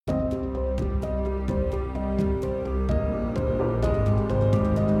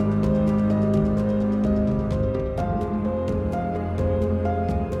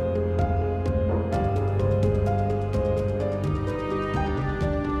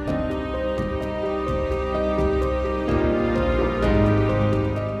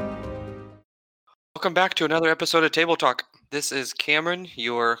Welcome back to another episode of Table Talk. This is Cameron,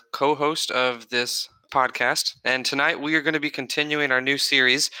 your co host of this podcast. And tonight we are going to be continuing our new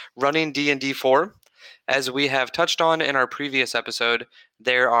series, Running D&D For. As we have touched on in our previous episode,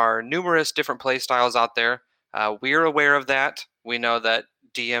 there are numerous different play styles out there. We're aware of that. We know that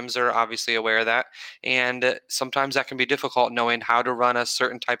DMs are obviously aware of that. And sometimes that can be difficult knowing how to run a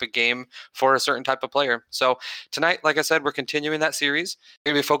certain type of game for a certain type of player. So tonight, like I said, we're continuing that series.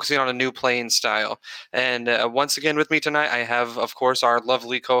 We're going to be focusing on a new playing style. And once again with me tonight, I have, of course, our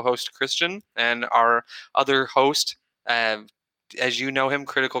lovely co-host Christian and our other host, as you know him,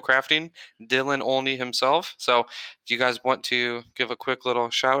 Critical Crafting, Dylan Olney himself. So if you guys want to give a quick little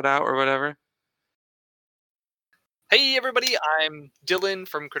shout out or whatever. Hey everybody, I'm Dylan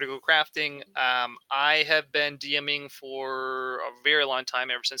from Critical Crafting. I have been DMing for a very long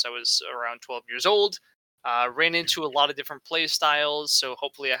time, ever since I was around 12 years old. Ran into a lot of different play styles, so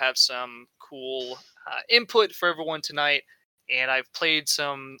hopefully I have some cool input for everyone tonight. And I've played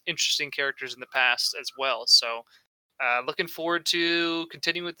some interesting characters in the past as well, so looking forward to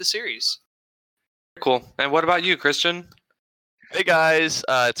continuing with the series. Cool. And what about you, Christian? Hey guys,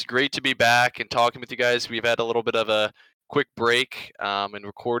 it's great to be back and talking with you guys. We've had a little bit of a quick break in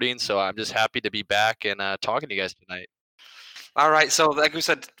recording, so I'm just happy to be back and talking to you guys tonight. All right, so like we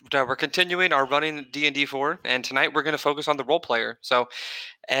said, we're continuing our running D&D 4, and tonight we're going to focus on the role player. So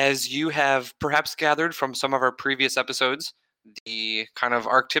as you have perhaps gathered from some of our previous episodes, the kind of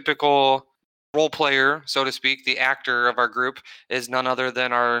archetypical role player, so to speak, the actor of our group is none other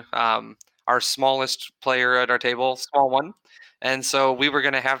than our smallest player at our table, small one. And so we were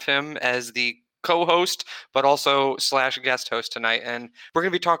going to have him as the co-host, but also / guest host tonight. And we're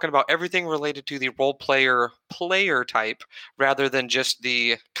going to be talking about everything related to the role player type rather than just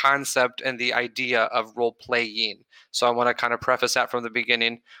the concept and the idea of role playing. So I want to kind of preface that from the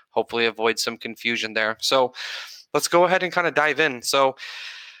beginning, hopefully avoid some confusion there. So let's go ahead and kind of dive in. So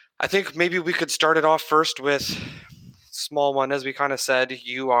I think maybe we could start it off first with small one. As we kind of said,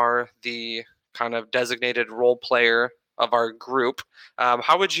 you are the kind of designated role player of our group.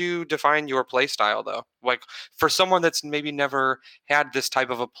 How would you define your play style, though? Like for someone that's maybe never had this type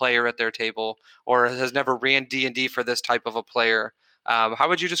of a player at their table or has never ran D&D for this type of a player, how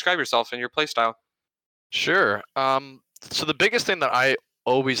would you describe yourself and your play style? Sure. So the biggest thing that I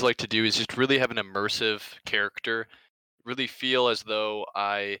always like to do is just really have an immersive character, really feel as though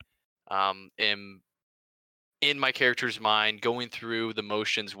I am in my character's mind, going through the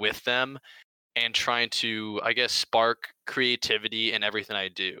motions with them and trying to, I guess, spark creativity in everything I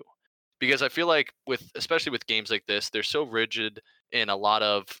do. Because I feel like especially with games like this, they're so rigid in a lot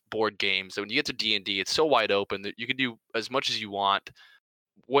of board games that when you get to D&D, it's so wide open that you can do as much as you want,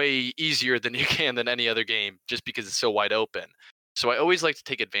 way easier than you can than any other game, just because it's so wide open. So I always like to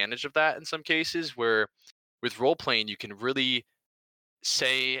take advantage of that in some cases, where with role playing you can really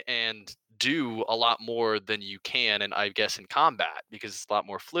say and do a lot more than you can, and I guess in combat, because it's a lot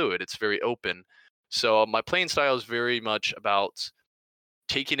more fluid, it's very open. So my playing style is very much about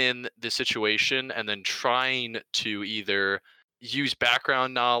taking in the situation and then trying to either use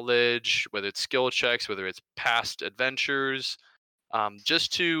background knowledge, whether it's skill checks, whether it's past adventures,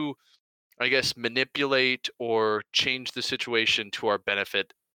 just to, I guess, manipulate or change the situation to our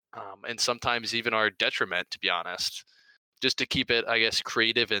benefit, and sometimes even our detriment, to be honest, just to keep it, I guess,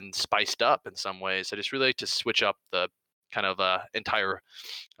 creative and spiced up in some ways. I just really like to switch up the kind of entire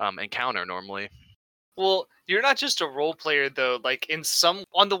encounter normally. Well, you're not just a role player though. Like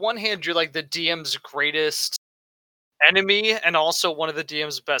on the one hand, you're like the DM's greatest enemy and also one of the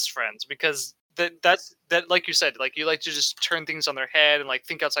DM's best friends, because that's like you said, like you like to just turn things on their head and like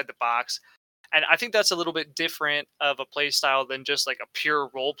think outside the box. And I think that's a little bit different of a play style than just like a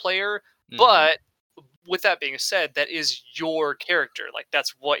pure role player. Mhm. But with that being said, that is your character. Like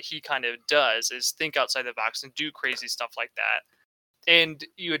that's what he kind of does, is think outside the box and do crazy stuff like that. And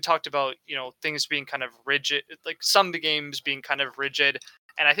you had talked about, things being kind of rigid, like some of the games being kind of rigid.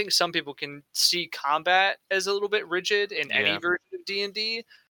 And I think some people can see combat as a little bit rigid in any Yeah. version of D&D.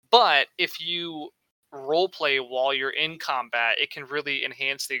 But if you role play while you're in combat, it can really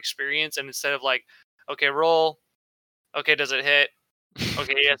enhance the experience. And instead of like, okay, roll, okay, does it hit?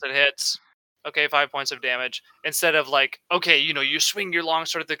 Okay, yes, it hits. Okay, 5 points of damage. Instead of like, okay, you swing your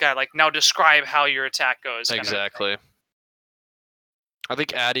longsword at the guy, like now describe how your attack goes. kind of thing. Exactly. I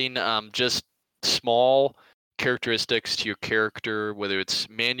think adding just small characteristics to your character, whether it's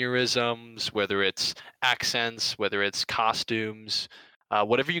mannerisms, whether it's accents, whether it's costumes,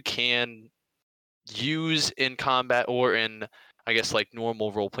 whatever you can use in combat or in, I guess, like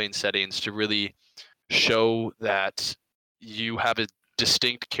normal role playing settings to really show that you have a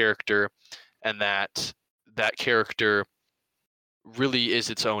distinct character and that character really is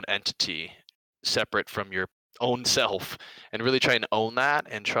its own entity, separate from your own self, and really try and own that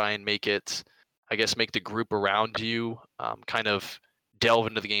and try and make it, I guess, make the group around you kind of delve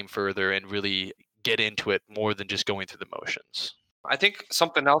into the game further and really get into it more than just going through the motions. I think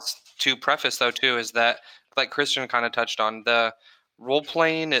something else to preface though too is that, like Christian kind of touched on, the role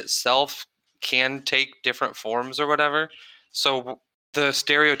playing itself can take different forms or whatever. So the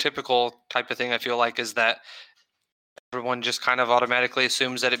stereotypical type of thing I feel like is that everyone just kind of automatically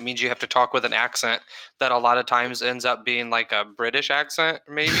assumes that it means you have to talk with an accent that a lot of times ends up being like a British accent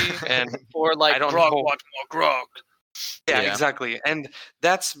maybe, and Or like I don't grog, know. grog, grog. Yeah, Yeah. exactly. And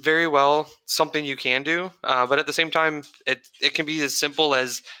that's very well something you can do. But at the same time, it can be as simple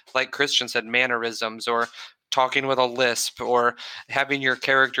as, like Christian said, mannerisms or talking with a lisp or having your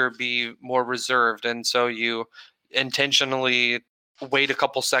character be more reserved. And so you intentionally wait a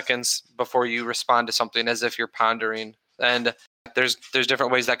couple seconds before you respond to something as if you're pondering. And there's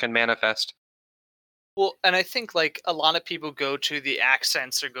different ways that can manifest. Well, and I think like a lot of people go to the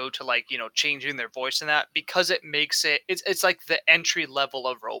accents or go to like, changing their voice and that because it makes it's like the entry level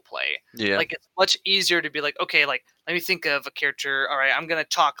of role play. Yeah. Like it's much easier to be like, okay, like let me think of a character. All right, I'm gonna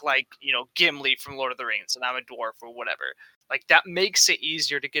talk like, Gimli from Lord of the Rings and I'm a dwarf or whatever. Like that makes it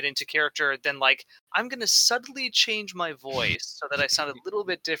easier to get into character than like I'm gonna subtly change my voice so that I sound a little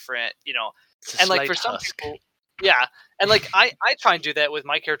bit different. It's a And like for slight some husk. people, yeah, and like I try and do that with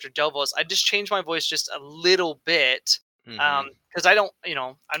my character Delvos. I just change my voice just a little bit, Mhm. because I don't,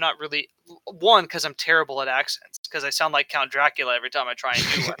 I'm not really one because I'm terrible at accents because I sound like Count Dracula every time I try and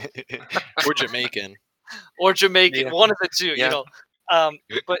do one, Or Jamaican. or Jamaican, Yeah. one of the two, Yeah.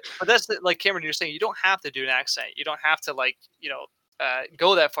 But that's like Cameron, you're saying you don't have to do an accent. You don't have to like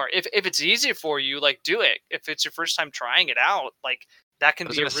go that far. If it's easy for you, like do it. If it's your first time trying it out, like that I can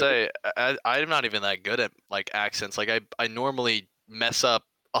was be a gonna really say I'm not even that good at like accents. Like I normally mess up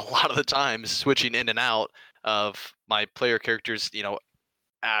a lot of the times switching in and out of my player character's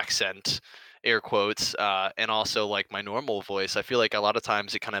accent, air quotes, and also like my normal voice. I feel like a lot of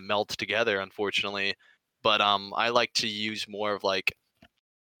times it kind of melts together, unfortunately. But I like to use more of like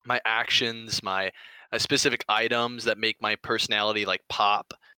my actions, my specific items that make my personality like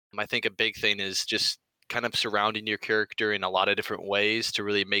pop. I think a big thing is just kind of surrounding your character in a lot of different ways to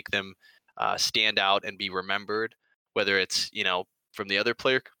really make them stand out and be remembered. Whether it's from the other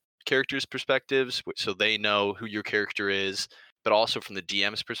player characters' perspectives, so they know who your character is, but also from the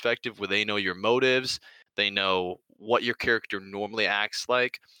DM's perspective, where they know your motives, they know what your character normally acts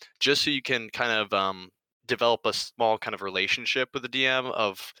like, just so you can kind of develop a small kind of relationship with the DM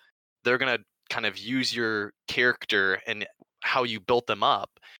of they're going to kind of use your character and how you built them up,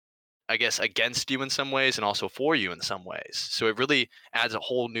 I guess, against you in some ways and also for you in some ways. So it really adds a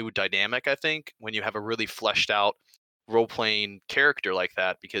whole new dynamic, I think, when you have a really fleshed out role playing character like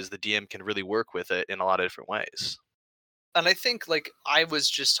that, because the DM can really work with it in a lot of different ways. and I think like I was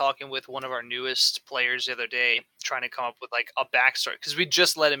just talking with one of our newest players the other day, trying to come up with like a backstory because we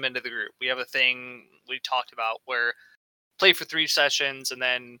just let him into the group. We have a thing we talked about where play for 3 sessions, and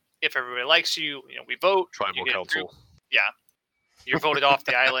then if everybody likes you, we vote. You Tribal get in the group. council. Yeah, you're voted off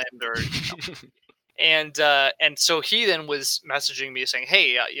the island, or and so he then was messaging me saying,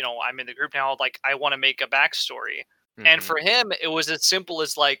 "Hey, I'm in the group now. Like, I want to make a backstory." And Mhm. for him, it was as simple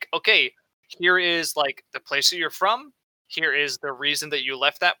as like, "Okay, here is like the place that you're from. Here is the reason that you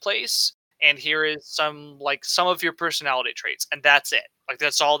left that place, and here is some of your personality traits, and that's it. Like,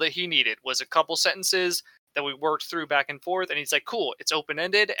 that's all that he needed was a couple sentences." That we worked through back and forth, and he's like, "Cool, it's open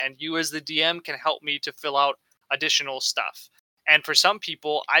ended, and you as the DM can help me to fill out additional stuff." And for some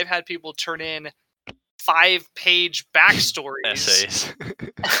people, I've had people turn in 5-page backstories Essays.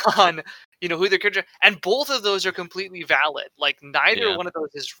 on who their character, and both of those are completely valid. Like neither Yeah. one of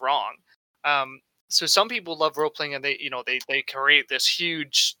those is wrong. So some people love role playing, and they create this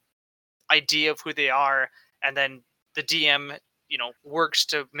huge idea of who they are, and then the DM works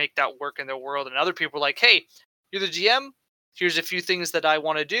to make that work in their world. And other people are like, hey, you're the GM. Here's a few things that I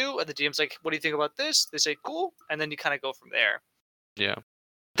want to do, and the DM's like, what do you think about this? They say cool, and then you kind of go from there. Yeah.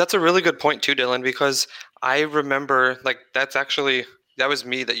 That's a really good point too, Dylan, because I remember like that was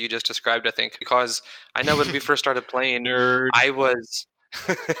me that you just described, I think, because I know when we first started playing, Nerd. I was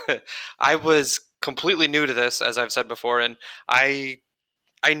I was completely new to this, as I've said before, and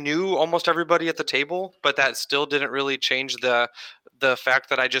I knew almost everybody at the table, but that still didn't really change the fact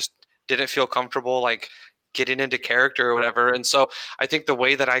that I just didn't feel comfortable like getting into character or whatever. And so I think the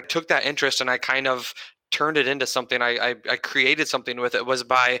way that I took that interest and I kind of turned it into something. I created something with it was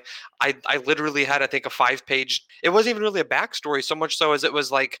by I literally had, I think, a 5-page. It wasn't even really a backstory so much so as it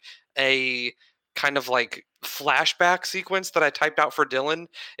was like a kind of like flashback sequence that I typed out for Dylan,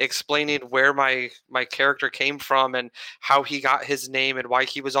 explaining where my character came from and how he got his name and why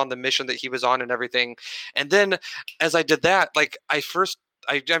he was on the mission that he was on and everything. And then as I did that, like I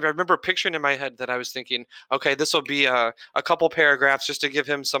remember picturing in my head that I was thinking, okay, this will be a couple paragraphs just to give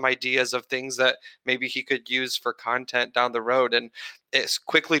him some ideas of things that maybe he could use for content down the road. And it's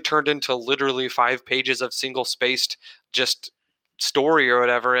quickly turned into literally 5 pages of single spaced just story or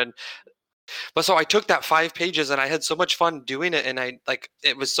whatever. And but so I took that 5 pages and I had so much fun doing it, and I like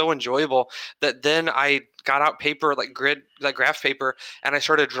it was so enjoyable that then I got out paper, like grid, like graph paper, and I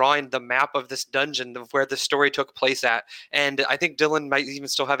started drawing the map of this dungeon of where the story took place at. And I think Dylan might even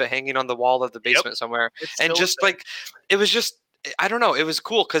still have it hanging on the wall of the Yep, basement somewhere. it's And still just like it was just I don't know, it was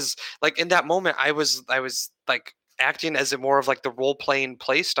cool because like in that moment I was like acting as a more of like the role playing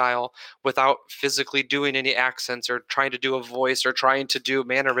play style without physically doing any accents or trying to do a voice or trying to do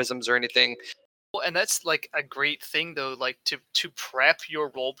mannerisms or anything. well, and that's like a great thing though, like to prep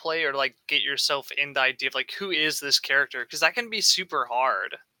your role play or like get yourself in the idea of like who is this character, because that can be super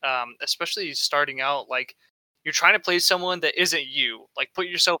hard, especially starting out. Like you're trying to play someone that isn't you. Like put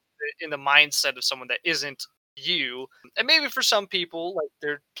yourself in the mindset of someone that isn't you, and maybe for some people like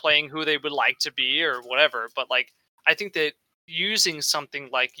they're playing who they would like to be or whatever. But like I think that using something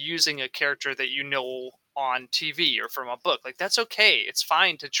like using a character that you know on TV or from a book, like that's okay. It's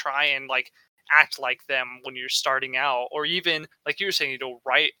fine to try and like act like them when you're starting out, or even like you were saying,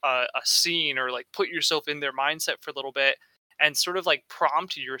 write a scene or like put yourself in their mindset for a little bit and sort of like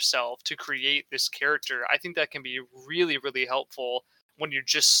prompt yourself to create this character. I think that can be really, really helpful when you're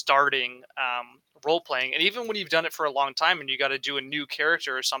just starting role playing, and even when you've done it for a long time and you got to do a new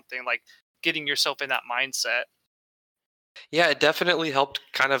character or something, like getting yourself in that mindset. Yeah, it definitely helped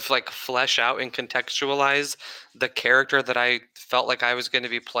kind of like flesh out and contextualize the character that I felt like I was going to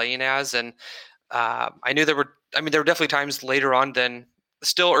be playing as. And I knew there were, I mean, there were definitely times later on than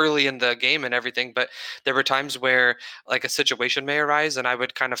still early in the game and everything, but there were times where like a situation may arise and I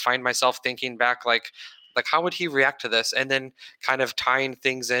would kind of find myself thinking back, like how would he react to this? And then kind of tying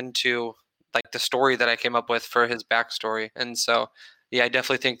things into like the story that I came up with for his backstory. And so, yeah, I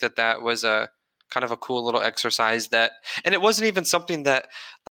definitely think that that was a kind of a cool little exercise that, and it wasn't even something that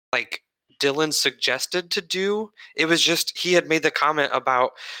like Dylan suggested to do. It was just he had made the comment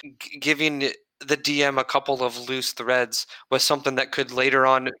about giving the DM a couple of loose threads was something that could later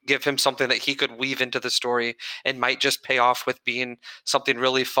on give him something that he could weave into the story and might just pay off with being something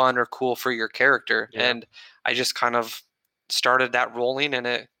really fun or cool for your character. Yeah. And I just kind of started that rolling, and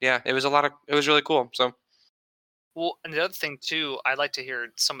it was a lot of, it was really cool. So Well, and the other thing too, I'd like to hear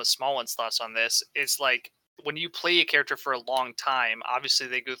some of Small One's thoughts on this. Is like when you play a character for a long time, obviously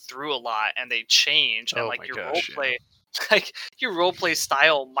they go through a lot and they change, and Oh like my your role gosh, yeah. play, like your role play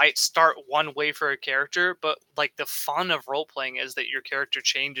style might start one way for a character, but like the fun of role playing is that your character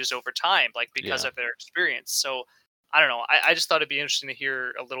changes over time, like because Yeah. of their experience. So I don't know. I just thought it'd be interesting to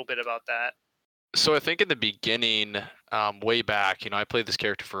hear a little bit about that. So I think in the beginning, way back, I played this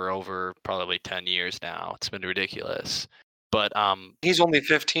character for over probably 10 years now. It's been ridiculous. But he's only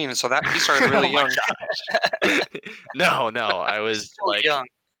 15, so that he started really oh my young. gosh. No, I was So like young.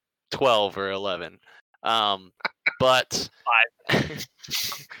 12 or 11. But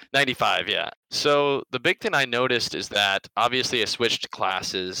 95, yeah. So the big thing I noticed is that obviously I switched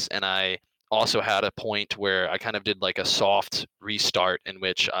classes, and I also had a point where I kind of did like a soft restart in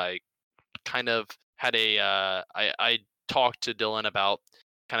which I kind of had I talked to Dylan about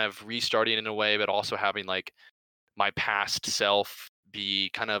kind of restarting in a way, but also having like my past self be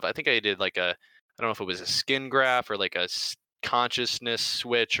kind of, I think I did like a, I don't know if it was a skin graph or like a consciousness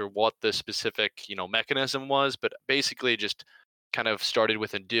switch or what the specific mechanism was, but basically just kind of started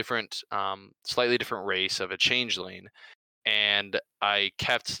with a different, slightly different race of a changeling, and I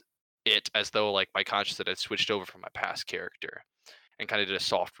kept it as though like my consciousness had switched over from my past character and kind of did a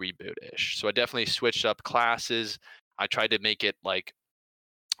soft reboot ish. So I definitely switched up classes. I tried to make it like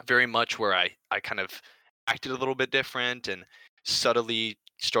very much where I kind of acted a little bit different and subtly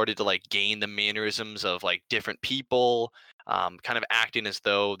started to like gain the mannerisms of like different people, kind of acting as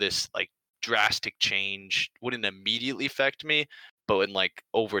though this like drastic change wouldn't immediately affect me, but in like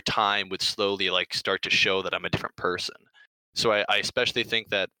over time would slowly like start to show that I'm a different person. So I especially think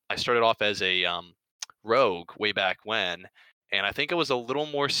that I started off as a rogue way back when, and I think it was a little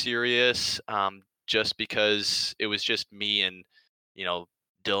more serious, just because it was just me and you know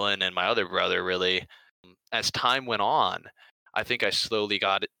Dylan and my other brother really. As time went on, I think I slowly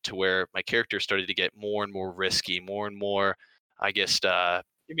got it to where my character started to get more and more risky, more and more, I guess,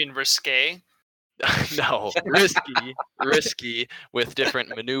 You mean risque? no, risky with different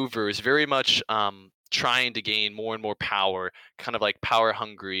maneuvers, very much trying to gain more and more power, kind of like power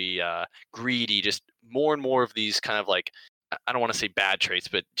hungry, greedy, just more and more of these kind of like I don't want to say bad traits,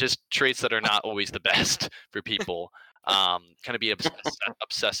 but just traits that are not always the best for people. Kind of be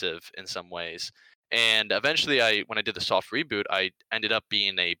obsessive in some ways. And eventually, when I did the soft reboot, I ended up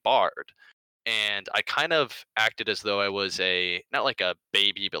being a bard, and I kind of acted as though I was not like a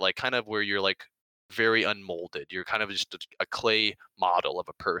baby, but like kind of where you're like very unmolded. You're kind of just a clay model of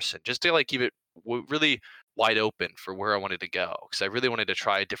a person, just to like keep it really wide open for where I wanted to go, because I really wanted to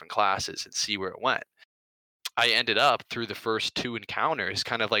try different classes and see where it went. I ended up through the first two encounters,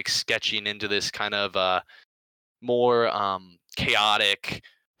 kind of like sketching into this kind of more chaotic,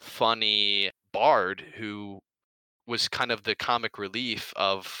 funny bard who was kind of the comic relief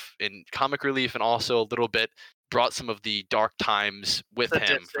and also a little bit brought some of the dark times with him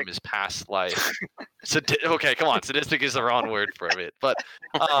from Sadistic. his past life. Okay, come on, sadistic is the wrong word for it, but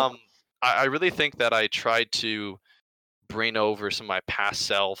um, I really think that I tried to bring over some of my past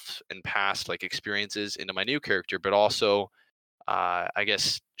self and past like experiences into my new character, but also I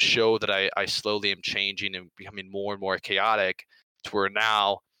guess show that I slowly am changing and becoming more and more chaotic to where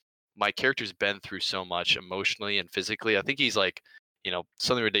now my character's been through so much emotionally and physically. I think he's like,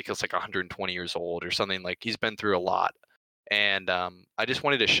 something ridiculous like 120 years old or something. Like he's been through a lot. And I just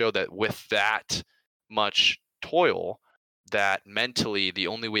wanted to show that with that much toil, that mentally the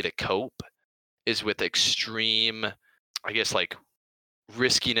only way to cope is with extreme, I guess, like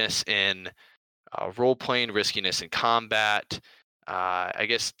riskiness in role playing, riskiness in combat. I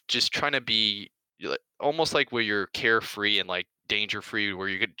guess just trying to be almost like where you're carefree and like danger free, where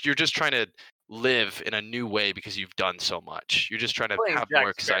you're just trying to live in a new way because you've done so much. You're just trying to Playing have Jack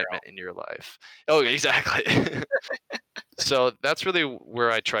more Sparrow. excitement in your life. Oh, exactly. So that's really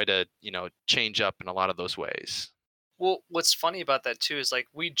where I try to, change up in a lot of those ways. Well, what's funny about that too is like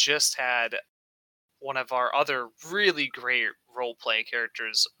we just had one of our other really great role play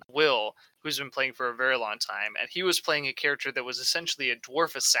characters, Will, who's been playing for a very long time, and he was playing a character that was essentially a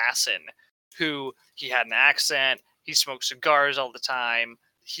dwarf assassin who he had an accent, he smoked cigars all the time.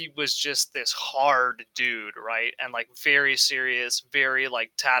 He was just this hard dude, right? And like very serious, very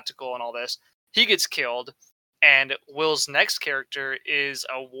like tactical and all this. He gets killed, and Will's next character is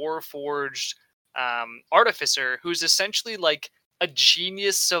a warforged artificer who's essentially like a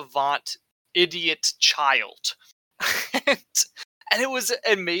genius savant idiot child. and, and it was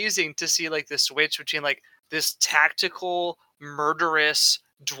amazing to see like the switch between like this tactical murderous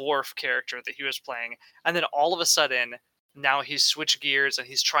dwarf character that he was playing, and then all of a sudden now he's switched gears and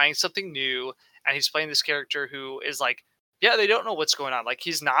he's trying something new, and he's playing this character who is like, yeah, they don't know what's going on, like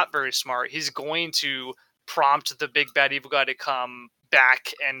he's not very smart, he's going to prompt the big bad evil guy to come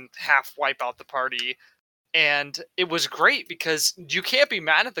back and half wipe out the party. And it was great because you can't be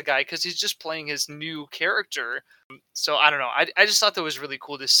mad at the guy because he's just playing his new character. So I don't know. I just thought that was really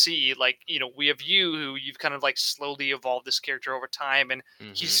cool to see. Like, we have you who you've kind of like slowly evolved this character over time, and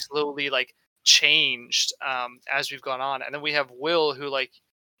he's Hmm. slowly like changed as we've gone on. And then we have Will, who like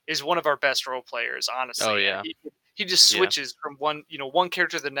is one of our best role players, Oh honestly. And yeah, he just yeah. switches from one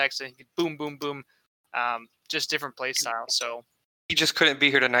character to the next, and he can boom, boom, boom, just different play styles. So He just couldn't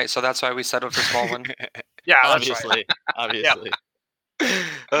be here tonight, so that's why we settled for small one. yeah, that's right. Obviously, Yeah. obviously.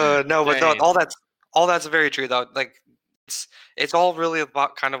 No, but no, Dang. all that's very true though. Like it's all really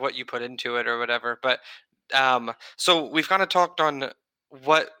about kind of what you put into it or whatever. But so we've kind of talked on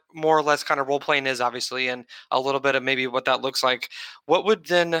what more or less kind of role playing is, obviously, and a little bit of maybe what that looks like. What would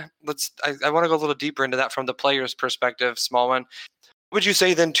then I want to go a little deeper into that from the player's perspective, small one. Would you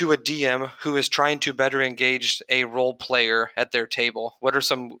say then to a DM who is trying to better engage a role player at their table? What are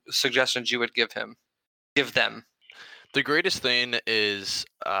some suggestions you would give them? The greatest thing is,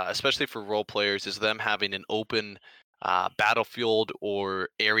 especially for role players, is them having an open battlefield or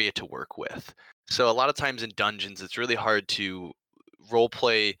area to work with. So a lot of times in dungeons, it's really hard to role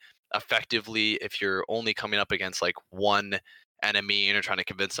play effectively if you're only coming up against like one enemy and you're trying to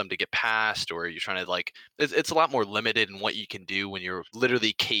convince them to get past, or you're trying to like it's a lot more limited in what you can do when you're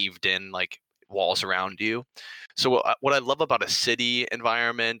literally caved in like walls around you. So what I love about a city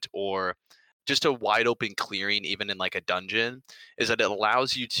environment or just a wide open clearing, even in like a dungeon, is that it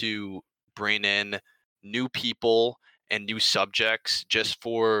allows you to bring in new people and new subjects just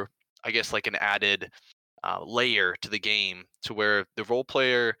for, I guess, like an added layer to the game, to where the role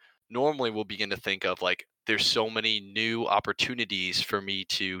player normally will begin to think of like, there's so many new opportunities for me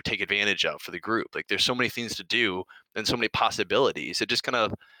to take advantage of for the group. Like there's so many things to do and so many possibilities. It just kind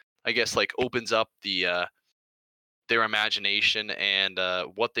of, I guess, like opens up their imagination and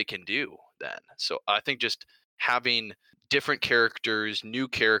what they can do then. So I think just having different characters, new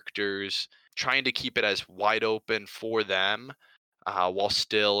characters, trying to keep it as wide open for them, while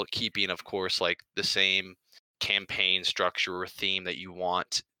still keeping, of course, like the same campaign structure or theme that you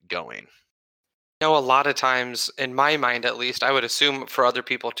want going. A lot of times, in my mind at least, I would assume for other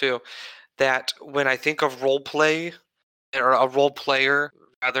people too, that when I think of role play or a role player,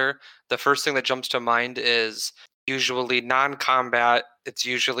 rather, the first thing that jumps to mind is usually non combat. It's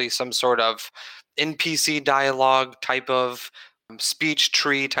usually some sort of NPC dialogue type of speech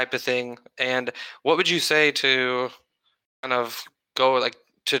tree type of thing. And what would you say to kind of go like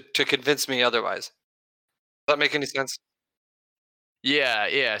to convince me otherwise? Does that make any sense? Yeah,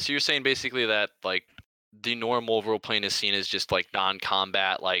 yeah. So you're saying basically that like the normal role playing is seen as just like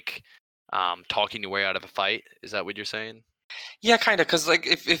non-combat, like talking your way out of a fight. Is that what you're saying? Yeah, kind of. Because like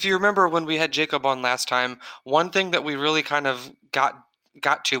if you remember when we had Jacob on last time, one thing that we really kind of got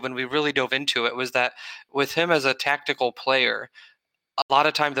to when we really dove into it was that with him as a tactical player, a lot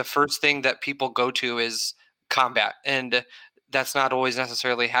of time the first thing that people go to is combat, and that's not always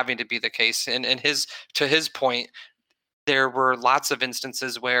necessarily having to be the case. And his to his point, there were lots of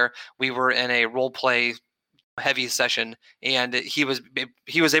instances where we were in a role play heavy session and he was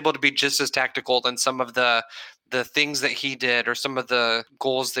able to be just as tactical than some of the things that he did or some of the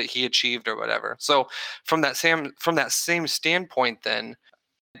goals that he achieved or whatever. So from that same standpoint, then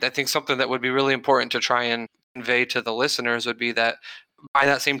I think something that would be really important to try and convey to the listeners would be that by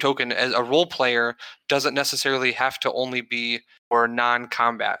that same token, as a role player doesn't necessarily have to only be for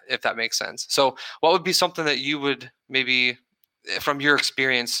non-combat, if that makes sense. So what would be something that you would maybe from your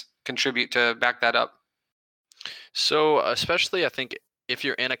experience contribute to back that up? So especially I think if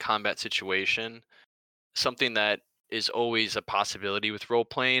you're in a combat situation, something that is always a possibility with role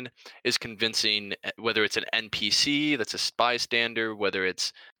playing is convincing, whether it's an NPC that's a bystander, whether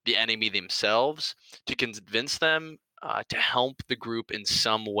it's the enemy themselves, to convince them to help the group in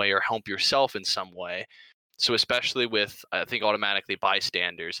some way or help yourself in some way. So especially with, I think, automatically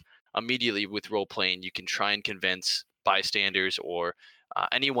bystanders, immediately with role playing, you can try and convince bystanders or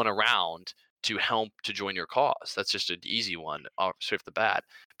anyone around to help to join your cause. That's just an easy one straight off the bat.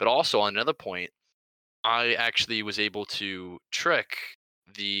 But also on another point, I actually was able to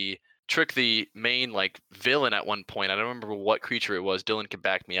the trick the main like villain at one point. I don't remember what creature it was. Dylan can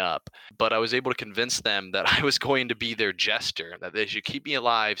back me up, but I was able to convince them that I was going to be their jester, that they should keep me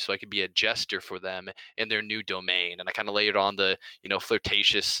alive so I could be a jester for them in their new domain. And I kind of layered on the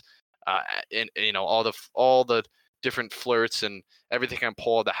flirtatious, and all the different flirts and everything I can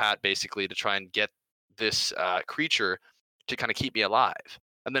pull out of the hat basically to try and get this creature to kind of keep me alive.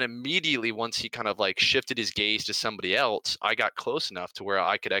 And then immediately, once he kind of like shifted his gaze to somebody else, I got close enough to where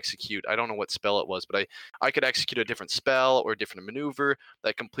I could execute. I don't know what spell it was, but I could execute a different spell or a different maneuver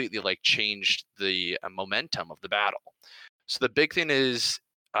that completely like changed the momentum of the battle. So the big thing is,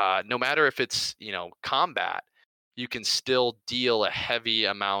 no matter if it's combat, you can still deal a heavy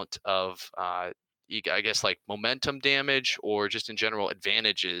amount of I guess like momentum damage or just in general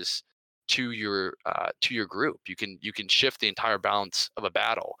advantages to your group. You can shift the entire balance of a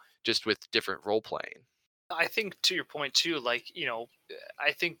battle just with different role playing. I think to your point too, like,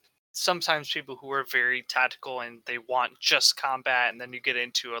 I think sometimes people who are very tactical and they want just combat, and then you get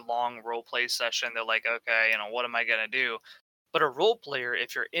into a long role play session, they're like, okay, what am I gonna do? But a role player,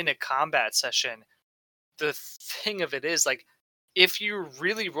 if you're in a combat session, the thing of it is like, if you're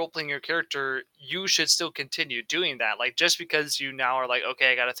really role playing your character, you should still continue doing that. Like, just because you now are like,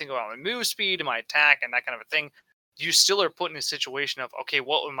 okay, I got to think about my move speed and my attack and that kind of a thing, you still are put in a situation of, okay,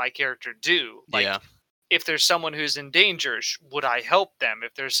 what would my character do? Like, Yeah. if there's someone who's in danger, would I help them?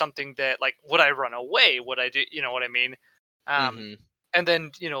 If there's something that, like, would I run away? Would I do, you know what I mean? Um, Hmm. and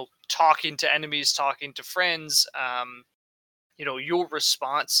then, talking to enemies, talking to friends, your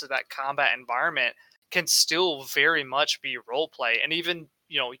response to that combat environment can still very much be role play. And even,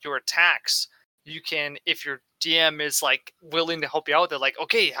 your attacks, you can, if your DM is like willing to help you out, they're like,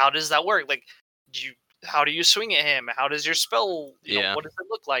 okay, how does that work? Like, how do you swing at him? How does your spell, Yeah. what does it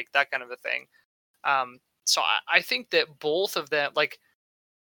look like? That kind of a thing. So I think that both of them, like,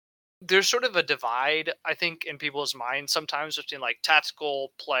 there's sort of a divide, I think, in people's minds sometimes between like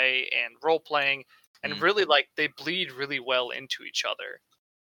tactical play and role playing, and Mm. really like they bleed really well into each other.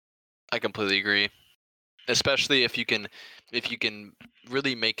 I completely agree. Especially if you can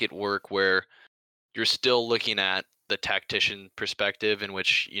really make it work where you're still looking at the tactician perspective in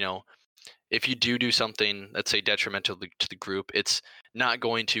which if you do something, let's say detrimental to the group, it's not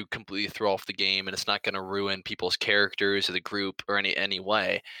going to completely throw off the game, and it's not going to ruin people's characters or the group or any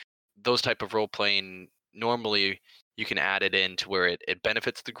way. Those type of role playing, normally you can add it in to where it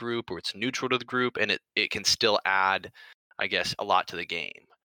benefits the group or it's neutral to the group, and it can still add, I guess, a lot to the game.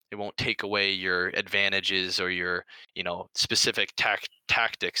 It won't take away your advantages or your specific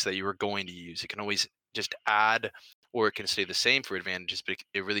tactics that you were going to use. It can always just add, or it can stay the same for advantages, but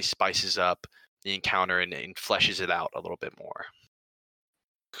it really spices up the encounter and fleshes it out a little bit more.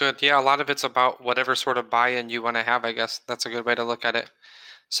 Good. Yeah, a lot of it's about whatever sort of buy-in you want to have, I guess. That's a good way to look at it.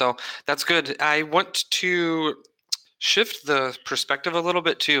 So that's good. I want to shift the perspective a little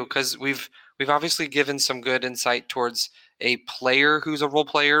bit too, because we've obviously given some good insight towards a player who's a role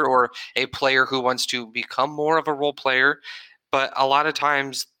player or a player who wants to become more of a role player. But a lot of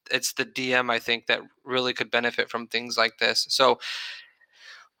times it's the DM, I think, that really could benefit from things like this. So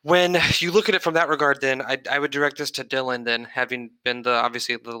when you look at it from that regard, then I would direct this to Dylan, then having been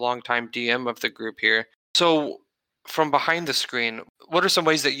obviously the longtime DM of the group here. So from behind the screen, what are some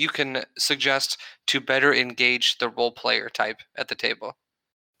ways that you can suggest to better engage the role player type at the table?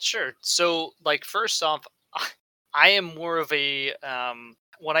 Sure. So, like, first off, I am more of a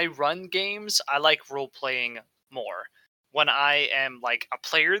when I run games, I like role playing more. When I am like a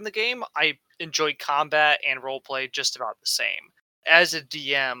player in the game, I enjoy combat and role play just about the same. As a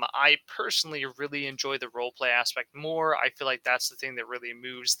DM, I personally really enjoy the role play aspect more. I feel like that's the thing that really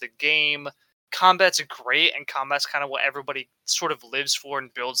moves the game. Combat's great, and combat's kind of what everybody sort of lives for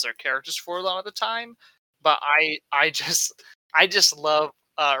and builds their characters for a lot of the time. But I just love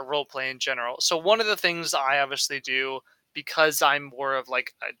role play in general. So one of the things I obviously do, because I'm more of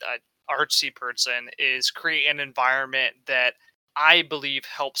like a artsy person, is create an environment that I believe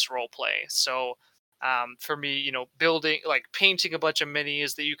helps role play. So for me, building, like, painting a bunch of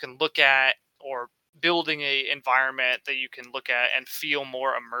minis that you can look at, or building a environment that you can look at and feel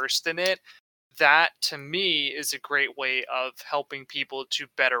more immersed in it, that to me is a great way of helping people to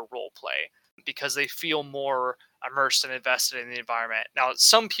better role play, because they feel more immersed and invested in the environment. Now,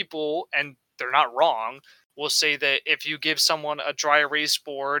 some people, and they're not wrong, will say that if you give someone a dry erase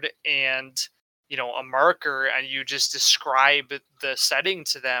board and a marker, and you just describe the setting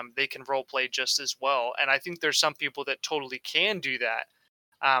to them, they can role play just as well. And I think there's some people that totally can do that.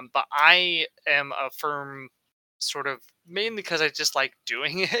 But I am a firm sort of, mainly because I just like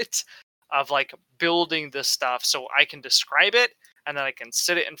doing it, of like building this stuff so I can describe it, and then I can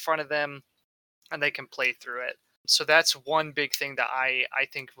sit it in front of them and they can play through it. So that's one big thing that I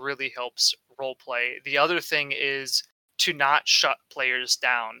think really helps role play. The other thing is to not shut players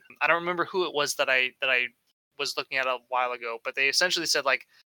down. I don't remember who it was that I was looking at a while ago, but they essentially said, like,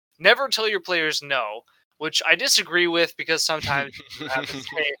 never tell your players no, which I disagree with, because sometimes you have to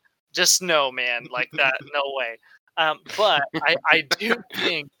say just no, man, like that, no way. But I do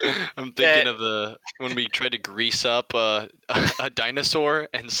think I'm that, thinking of when we tried to grease up a dinosaur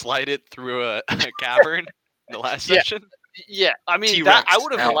and slide it through a cavern in the last yeah, session. yeah, I mean, that I T-Rex.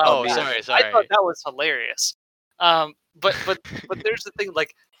 would have Oh, allowed Oh, that. sorry, I thought sorry. that was hilarious. But there's the thing,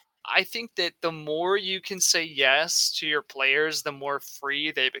 like, I think that the more you can say yes to your players, the more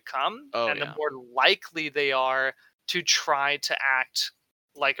free they become, Oh and the yeah. more likely they are to try to act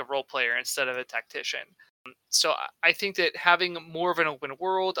like a role player instead of a tactician. So I think that having more of an open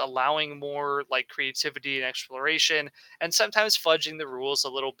world, allowing more like creativity and exploration, and sometimes fudging the rules a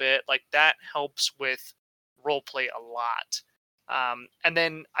little bit, like, that helps with role play a lot. And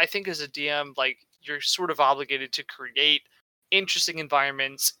then I think as a DM, like, you're sort of obligated to create interesting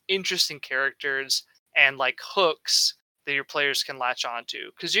environments, interesting characters, and like hooks that your players can latch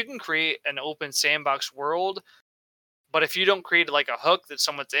onto. Because you can create an open sandbox world, but if you don't create like a hook that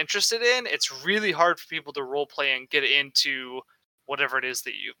someone's interested in, it's really hard for people to role play and get into whatever it is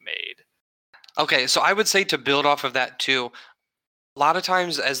that you've made. Okay, so I would say to build off of that too, a lot of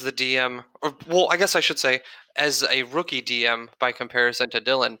times as the DM, or well, I guess I should say, as a rookie DM by comparison to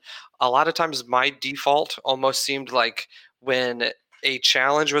Dylan, a lot of times my default almost seemed like when a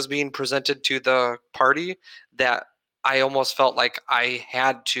challenge was being presented to the party, that I almost felt like I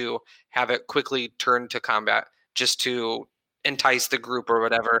had to have it quickly turn to combat just to entice the group or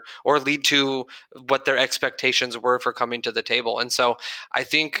whatever, or lead to what their expectations were for coming to the table. And so I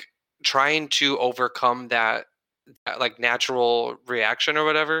think trying to overcome that like natural reaction or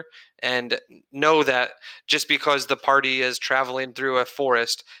whatever, and know that just because the party is traveling through a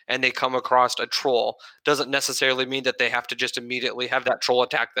forest and they come across a troll doesn't necessarily mean that they have to just immediately have that troll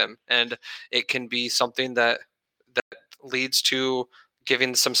attack them, and it can be something that leads to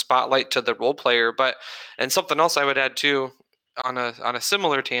giving some spotlight to the role player. But and something else I would add too, on a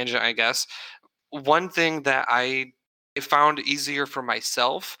similar tangent, I guess, one thing that I found easier for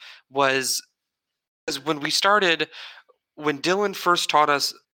myself was when we started, when Dylan first taught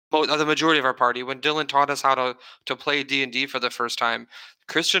us, the majority of our party, when Dylan taught us how to play D&D for the first time,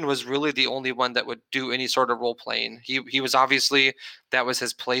 Christian was really the only one that would do any sort of role playing. He was obviously, that was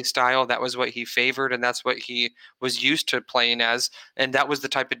his play style, that was what he favored, and that's what he was used to playing as, and that was the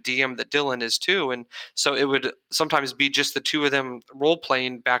type of DM that Dylan is too. And so it would sometimes be just the two of them role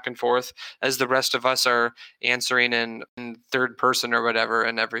playing back and forth as the rest of us are answering in third person or whatever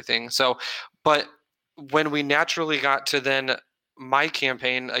and everything. So, but when we naturally got to then my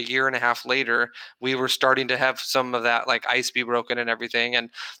campaign a year and a half later, we were starting to have some of that like ice be broken and everything. And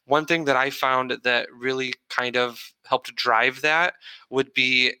one thing that I found that really kind of helped drive that would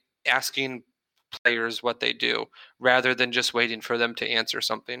be asking players what they do rather than just waiting for them to answer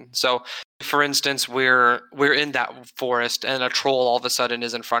something. So for instance, we're in that forest and a troll all of a sudden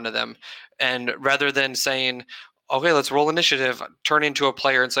is in front of them, and rather than saying, okay, let's roll initiative, turning to a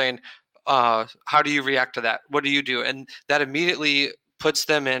player and saying, how do you react to that? What do you do? And that immediately puts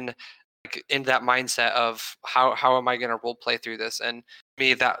them in like, in that mindset of how am I going to role play through this? And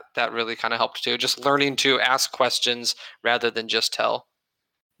me, that really kind of helped too, just learning to ask questions rather than just tell.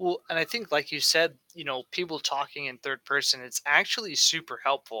 Well, and I think, like you said, people talking in third person, it's actually super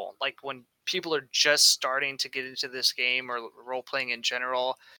helpful. Like when people are just starting to get into this game or role playing in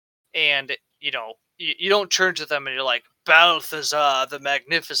general, and you don't turn to them and you're like, Balthazar the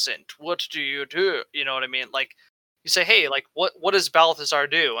Magnificent, what do you do? You know what I mean? Like you say, hey, like what does Balthazar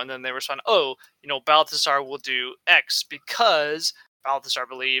do? And then they respond, oh, Balthazar will do X because Balthazar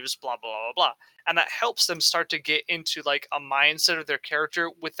believes blah blah blah blah. And that helps them start to get into like a mindset of their character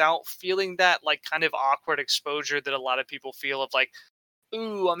without feeling that like kind of awkward exposure that a lot of people feel of like,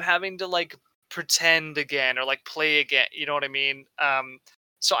 ooh, I'm having to like pretend again or like play again. You know what I mean?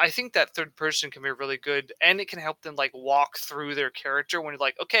 So I think that third person can be really good, and it can help them like walk through their character when you're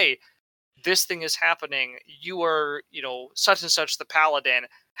like, okay, this thing is happening. You are, such and such the paladin.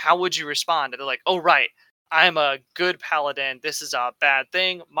 How would you respond? And they're like, oh right, I'm a good paladin. This is a bad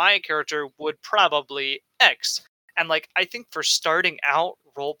thing. My character would probably X. And like I think for starting out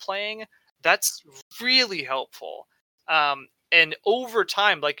role playing, that's really helpful. And over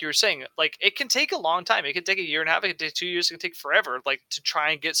time, like you were saying, like it can take a long time. It can take a year and a half. It can take 2 years. It can take forever. Like to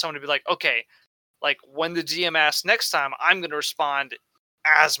try and get someone to be like, okay, like when the DM asks next time, I'm going to respond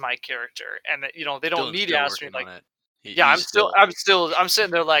as my character, and they don't Dylan's need to still ask me working like, on it. yeah, He's still. I'm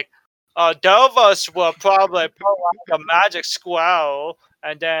sitting there like, Delvos will probably pull out a magic squirrel,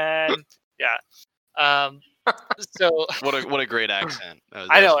 and then yeah, so What a great accent. That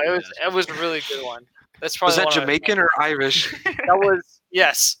I was know fantastic. it was a really good one. That's Was probably that one of Jamaican or Irish? that was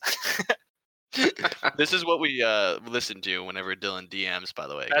yes. This is what we listen to whenever Dylan DMs. By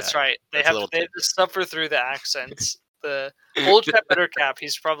the way, That's guys. right. That's a little They have tidbit. to suffer through the accents. The old Cap Better Cap,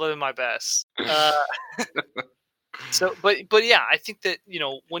 he's probably my best. But yeah, I think that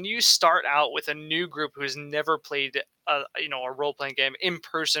when you start out with a new group who's never played a role playing game in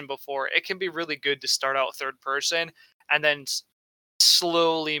person before, it can be really good to start out third person and then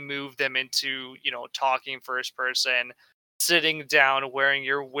slowly move them into talking first person, sitting down wearing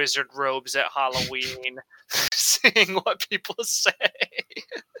your wizard robes at Halloween, seeing what people say.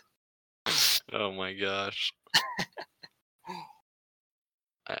 Oh my gosh.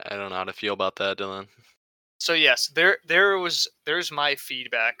 I don't know how to feel about that, Dylan. So yes, there's my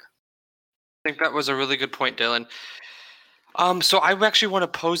feedback. I think that was a really good point, Dylan. So I actually want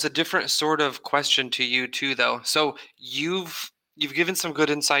to pose a different sort of question to you too, though. So you've given some good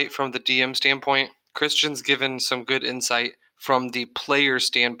insight from the DM standpoint. Christian's given some good insight from the player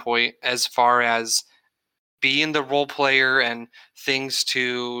standpoint as far as being the role player and things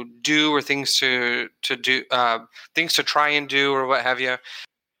to do or things to do things to try and do or what have you.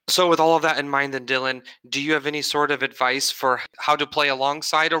 So with all of that in mind, then Dylan, do you have any sort of advice for how to play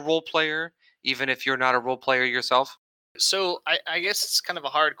alongside a role player, even if you're not a role player yourself? So I guess it's kind of a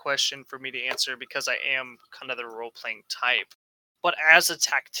hard question for me to answer because I am kind of the role playing type. But as a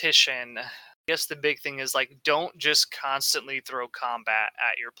tactician, I guess the big thing is like don't just constantly throw combat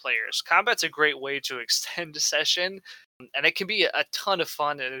at your players. Combat's a great way to extend a session, and it can be a ton of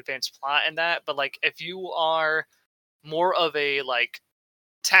fun and advanced plot in that. But like if you are more of a like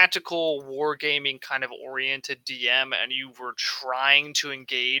tactical wargaming kind of oriented DM and you were trying to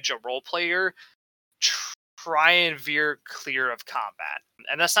engage a role player, try and veer clear of combat.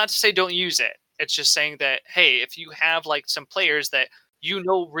 And that's not to say don't use it. It's just saying that hey, if you have like some players that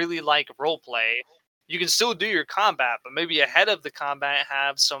really like role play, you can still do your combat, but maybe ahead of the combat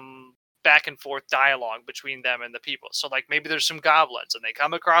have some back and forth dialogue between them and the people. So like maybe there's some goblins and they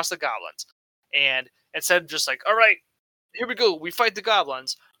come across the goblins, and instead of just like, all right, here we go, we fight the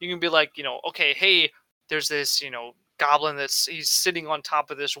goblins, you can be like, okay, hey, there's this, goblin he's sitting on top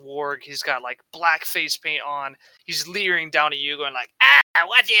of this warg. He's got like black face paint on. He's leering down at you, going like,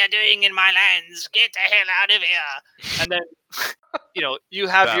 what are you doing in my lands? Get the hell out of here. And then, you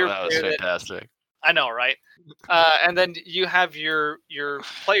have that was fantastic. I know, right? And then you have your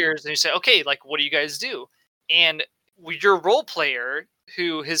players, and you say, okay, like, what do you guys do? And your role player,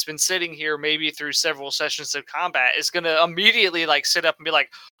 who has been sitting here maybe through several sessions of combat, is going to immediately like sit up and be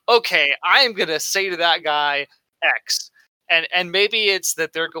like, okay, I am going to say to that guy X. And maybe it's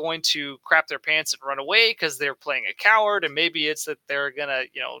that they're going to crap their pants and run away because they're playing a coward, and maybe it's that they're gonna,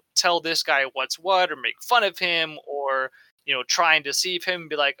 tell this guy what's what, or make fun of him, or try and deceive him and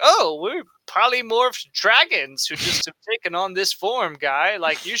be like, oh, we're polymorphed dragons who just have taken on this form, guy.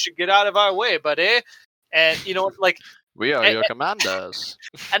 Like, you should get out of our way, buddy. And like, we are your commanders.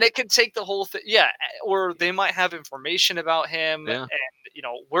 And it can take the whole thing, yeah. Or they might have information about him, yeah. And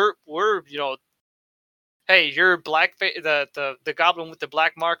we're hey, you're the goblin with the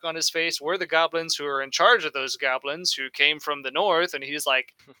black mark on his face. We're the goblins who are in charge of those goblins who came from the north. And he's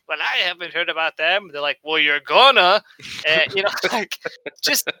like, well, I haven't heard about them. They're like, well, you're gonna, and, like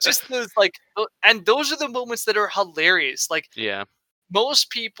just those like, and those are the moments that are hilarious. Like, yeah, most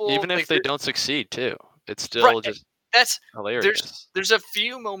people, even if like, they don't succeed too, it's still just that's hilarious. There's a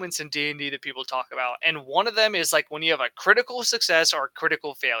few moments in D&D that people talk about, and one of them is like when you have a critical success or a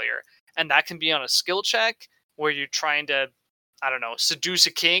critical failure. And that can be on a skill check where you're trying to, I don't know, seduce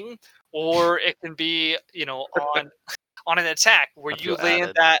a king, or it can be, on an attack where you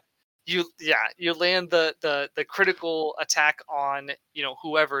land you land the critical attack on,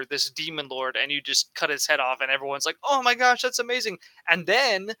 whoever, this demon lord, and you just cut his head off, and everyone's like, oh my gosh, that's amazing. And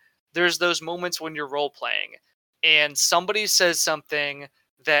then there's those moments when you're role playing and somebody says something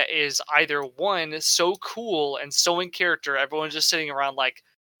that is either one, so cool and so in character, everyone's just sitting around like,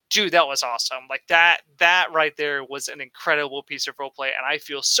 dude, that was awesome. Like that right there was an incredible piece of roleplay, and I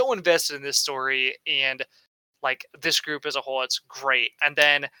feel so invested in this story and like this group as a whole. It's great. And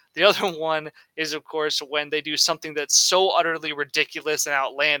then the other one is, of course, when they do something that's so utterly ridiculous and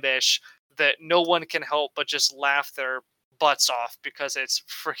outlandish that no one can help but just laugh their butts off because it's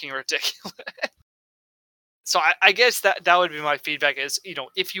freaking ridiculous. So I guess that would be my feedback is,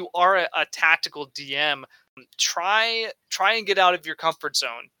 if you are a tactical DM, try and get out of your comfort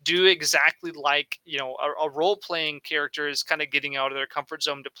zone. Do exactly like, a role-playing character is kind of getting out of their comfort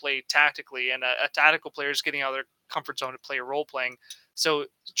zone to play tactically, and a tactical player is getting out of their comfort zone to play role-playing. So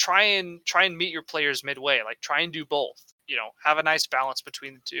try and meet your players midway. Like, try and do both. Have a nice balance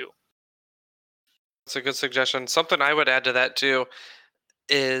between the two. That's a good suggestion. Something I would add to that too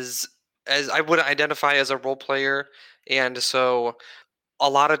is, as I would identify as a role player, and so a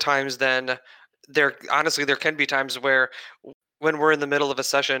lot of times then there can be times where when we're in the middle of a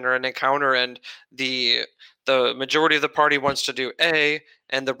session or an encounter and the majority of the party wants to do A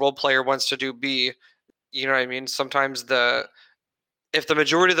and the role player wants to do B, you know what I mean? Sometimes if the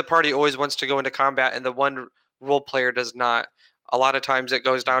majority of the party always wants to go into combat and the one role player does not, a lot of times it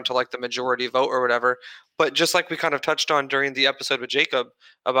goes down to like the majority vote or whatever. But just like we kind of touched on during the episode with Jacob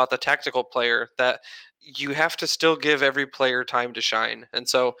about the tactical player, that you have to still give every player time to shine. And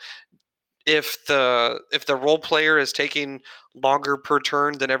so if the role player is taking longer per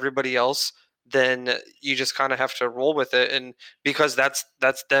turn than everybody else, then you just kind of have to roll with it, and because that's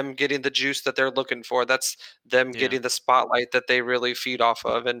them getting the juice that they're looking for. That's them getting the spotlight that they really feed off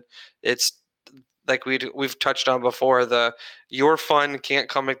of, and it's like we've touched on before, your fun can't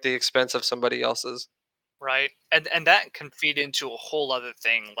come at the expense of somebody else's. Right. And that can feed into a whole other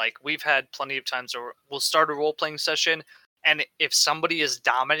thing. Like, we've had plenty of times where we'll start a role playing session, and if somebody is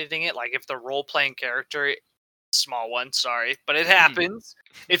dominating it, like if the role playing character, small one, sorry, but it happens.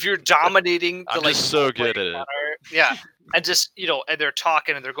 If you're dominating the, I'm like, just so good at it. yeah, and just, and they're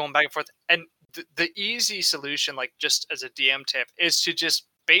talking and they're going back and forth, and the easy solution, like, just as a DM tip, is to just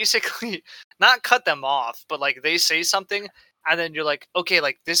basically not cut them off, but like they say something, and then you're like, okay,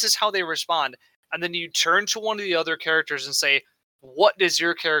 like this is how they respond, and then you turn to one of the other characters and say, what does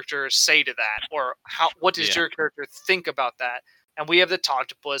your character say to that? Or what does your character think about that? And we have the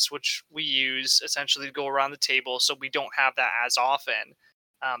Talktopus, which we use essentially to go around the table, so we don't have that as often.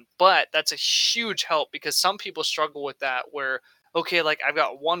 But that's a huge help, because some people struggle with that where, okay, like I've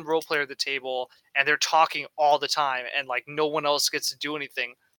got one role player at the table and they're talking all the time and like no one else gets to do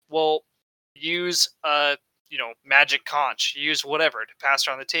anything. Well, use magic conch, use whatever to pass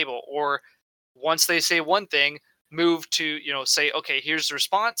around the table, or once they say one thing, move to, say, okay, here's the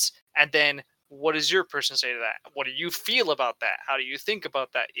response, and then what does your person say to that? What do you feel about that? How do you think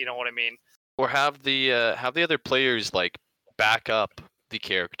about that? You know what I mean? Or have the other players like back up the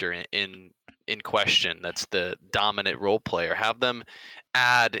character in question. That's the dominant role player. Have them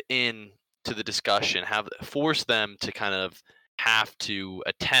add in to the discussion. Force them to kind of have to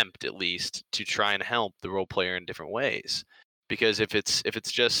attempt at least to try and help the role player in different ways. Because if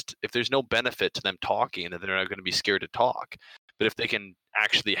there's no benefit to them talking, then they're not going to be scared to talk. But if they can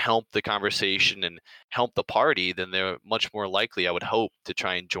actually help the conversation and help the party, then they're much more likely, I would hope, to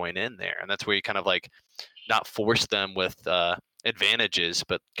try and join in there. And that's where you kind of like not force them with advantages,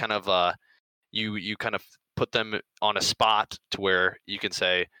 but kind of you kind of put them on a spot to where you can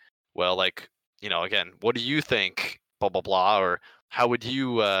say, well, like, again, what do you think? Blah blah blah, or how would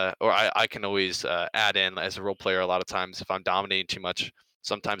you? Or I can always add in as a role player. A lot of times, if I'm dominating too much,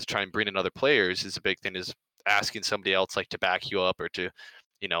 sometimes try and bring in other players is a big thing. Is asking somebody else like to back you up or to,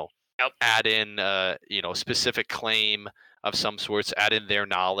 Yep. add in specific claim of some sorts, add in their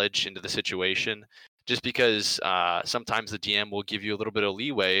knowledge into the situation. Just because sometimes the DM will give you a little bit of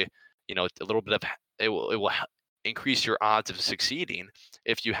leeway, a little bit of it will increase your odds of succeeding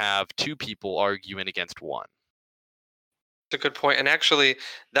if you have two people arguing against one. That's a good point. And actually,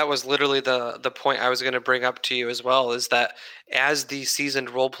 that was literally the point I was going to bring up to you as well, is that as the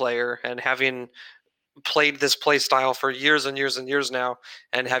seasoned role player and having played this play style for years and years and years now,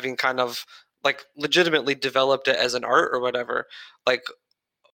 and having kind of like legitimately developed it as an art or whatever, like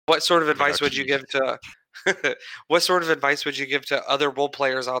what sort of advice would you give to what sort of advice would you give to other role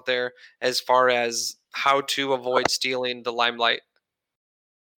players out there as far as how to avoid stealing the limelight?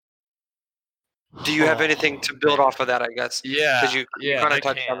 Do you have anything to build Man. off of that, I guess? Yeah, Because you kind I of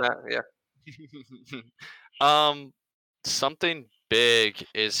touched on can. that. Yeah. Something big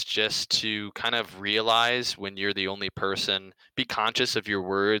is just to kind of realize when you're the only person, be conscious of your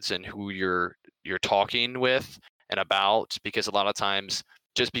words and who you're talking with and about, because a lot of times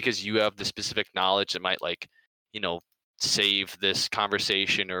just because you have the specific knowledge that might like, you know, save this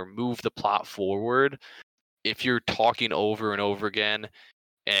conversation or move the plot forward, if you're talking over and over again,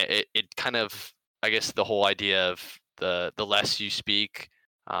 it kind of, I guess, the whole idea of the less you speak,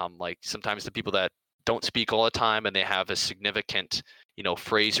 like sometimes the people that don't speak all the time and they have a significant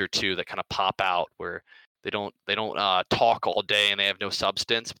phrase or two that kind of pop out where they don't talk all day and they have no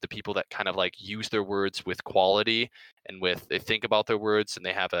substance, but the people that kind of like use their words with quality and with they think about their words and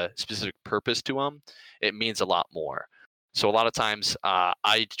they have a specific purpose to them, it means a lot more. So a lot of times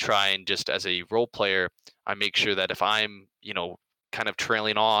I try and just as a role player, I make sure that if I'm kind of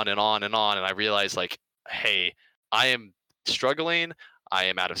trailing on and on and on, and I realize like, hey, I am struggling, I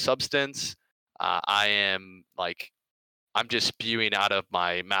am out of substance, I am like, I'm just spewing out of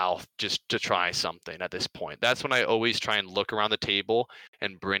my mouth just to try something at this point. That's when I always try and look around the table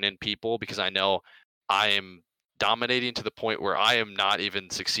and bring in people, because I know I am dominating to the point where I am not even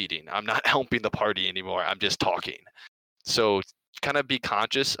succeeding. I'm not helping the party anymore. I'm just talking. So kind of be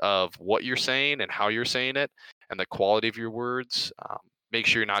conscious of what you're saying and how you're saying it and the quality of your words. Make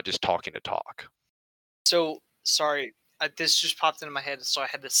sure you're not just talking to talk. So, sorry, this just popped into my head, so I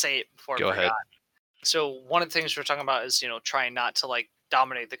had to say it before I Go forgot. ahead. So, one of the things we're talking about is, trying not to like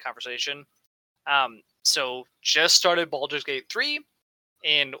dominate the conversation. So just started Baldur's Gate 3,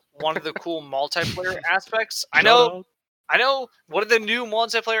 and one of the cool multiplayer aspects. I know one of the new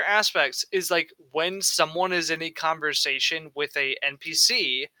multiplayer aspects is like when someone is in a conversation with a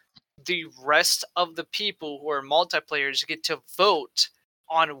NPC, the rest of the people who are multiplayers get to vote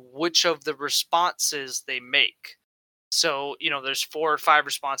on which of the responses they make. So, there's 4 or 5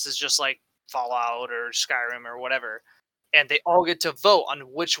 responses just like Fallout or Skyrim or whatever. And they all get to vote on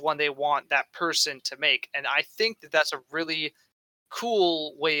which one they want that person to make. And I think that that's a really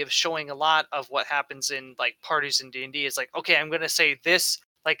cool way of showing a lot of what happens in like parties in D&D. Is like, okay, I'm going to say this.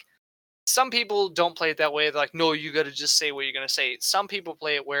 Like, some people don't play it that way. They're like, no, you got to just say what you're going to say. Some people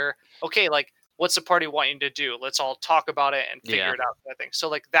play it where, okay, like, what's the party wanting to do? Let's all talk about it and figure Yeah. it out. I think so.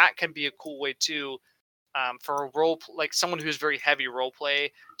 Like, that can be a cool way too, for a like someone who's very heavy role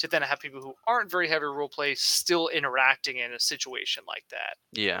play, to then have people who aren't very heavy role play still interacting in a situation like that.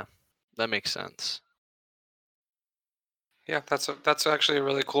 Yeah, that makes sense. Yeah, that's actually a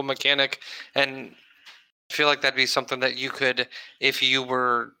really cool mechanic, and I feel like that'd be something that you could, if you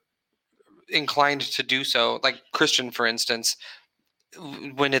were inclined to do so, like Christian, for instance,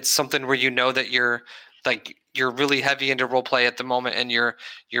 when it's something where that you're really heavy into role play at the moment, and you're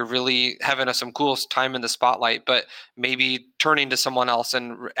really having some cool time in the spotlight, but maybe turning to someone else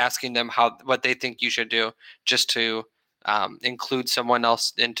and asking them what they think you should do, just to include someone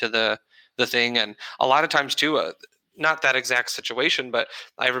else into the the thing. And a lot of times too, not that exact situation, but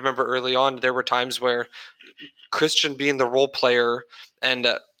I remember early on there were times where Christian being the role player and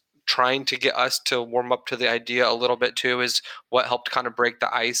trying to get us to warm up to the idea a little bit too is what helped kind of break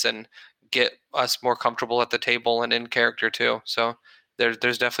the ice and get us more comfortable at the table and in character too. So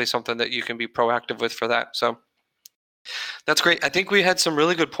there's definitely something that you can be proactive with for that. So that's great. I think we had some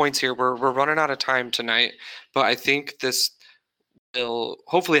really good points here. We're running out of time tonight, but I think this will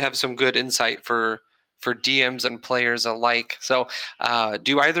hopefully have some good insight for DMs and players alike. So,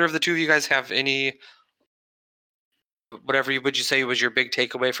 do either of the two of you guys have any whatever would you say was your big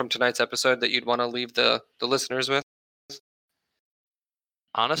takeaway from tonight's episode that you'd want to leave the listeners with?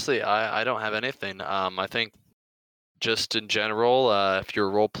 Honestly, I don't have anything. I think just in general, if you're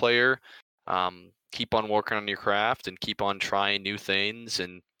a role player, keep on working on your craft and keep on trying new things,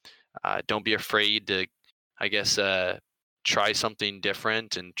 and don't be afraid to, I guess, try something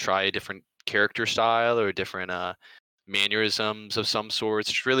different and try a different character style or different mannerisms of some sorts.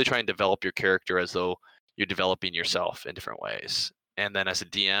 Just really try and develop your character as though you're developing yourself in different ways. And then as a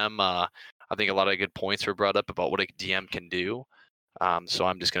DM, I think a lot of good points were brought up about what a DM can do. So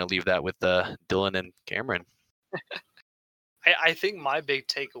I'm just going to leave that with Dylan and Cameron. I think my big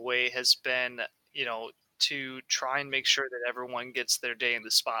takeaway has been, to try and make sure that everyone gets their day in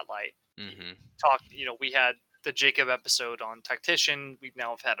the spotlight. Mm-hmm. We had the Jacob episode on Tactician. We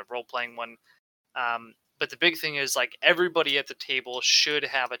now have had a role-playing one. But the big thing is, like, everybody at the table should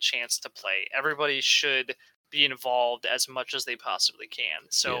have a chance to play. Everybody should be involved as much as they possibly can.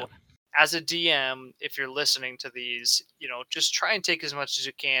 So as a DM, if you're listening to these, just try and take as much as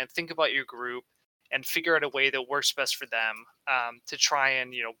you can. Think about your group and figure out a way that works best for them, to try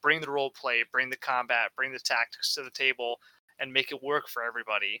and, bring the role play, bring the combat, bring the tactics to the table, and make it work for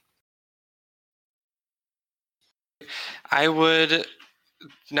everybody. I would,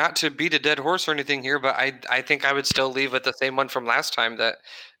 not to beat a dead horse or anything here, but I think I would still leave with the same one from last time, that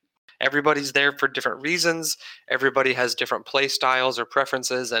everybody's there for different reasons. Everybody has different play styles or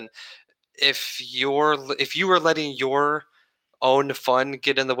preferences, and if you are letting your own fun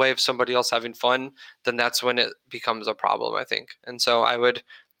get in the way of somebody else having fun, then that's when it becomes a problem, I think. And so I would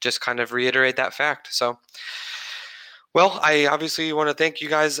just kind of reiterate that fact. So, well, I obviously want to thank you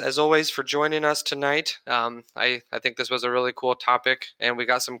guys as always for joining us tonight. I think this was a really cool topic, and we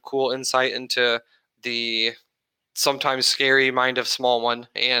got some cool insight into the sometimes scary mind of small one,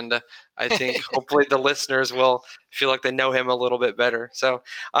 and I think hopefully the listeners will feel like they know him a little bit better. So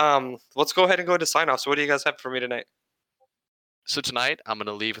let's go ahead and go to sign off. So what do you guys have for me tonight? So tonight I'm going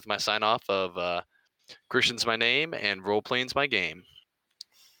to leave with my sign off of Christian's my name and role-playing's my game.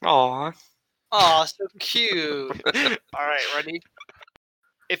 Aw. Aw, so cute. All right, ready?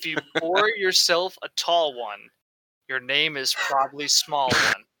 If you pour yourself a tall one, your name is probably small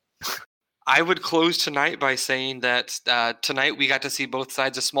one. I would close tonight by saying that tonight we got to see both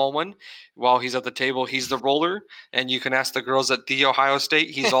sides of small one. While he's at the table, he's the roller, and you can ask the girls at The Ohio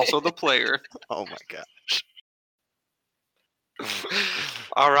State, he's also the player. Oh my gosh.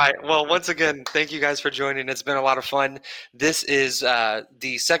 All right. Well, once again, thank you guys for joining. It's been a lot of fun. This is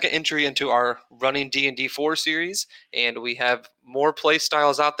the second entry into our running D&D 4 series, and we have more play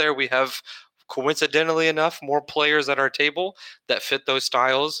styles out there. We have, coincidentally enough, more players at our table that fit those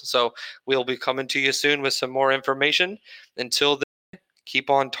styles. So we'll be coming to you soon with some more information. Until then, keep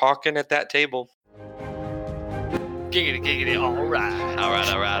on talking at that table. Giggity, giggity, all right. All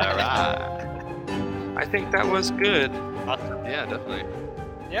right. I think that was good. Awesome. Yeah, definitely.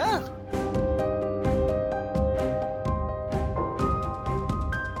 Yeah.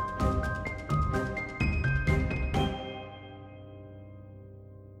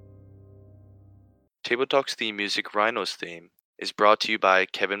 Table Talk's theme music, Rhino's Theme, is brought to you by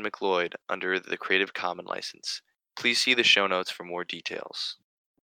Kevin McLeod under the Creative Commons license. Please see the show notes for more details.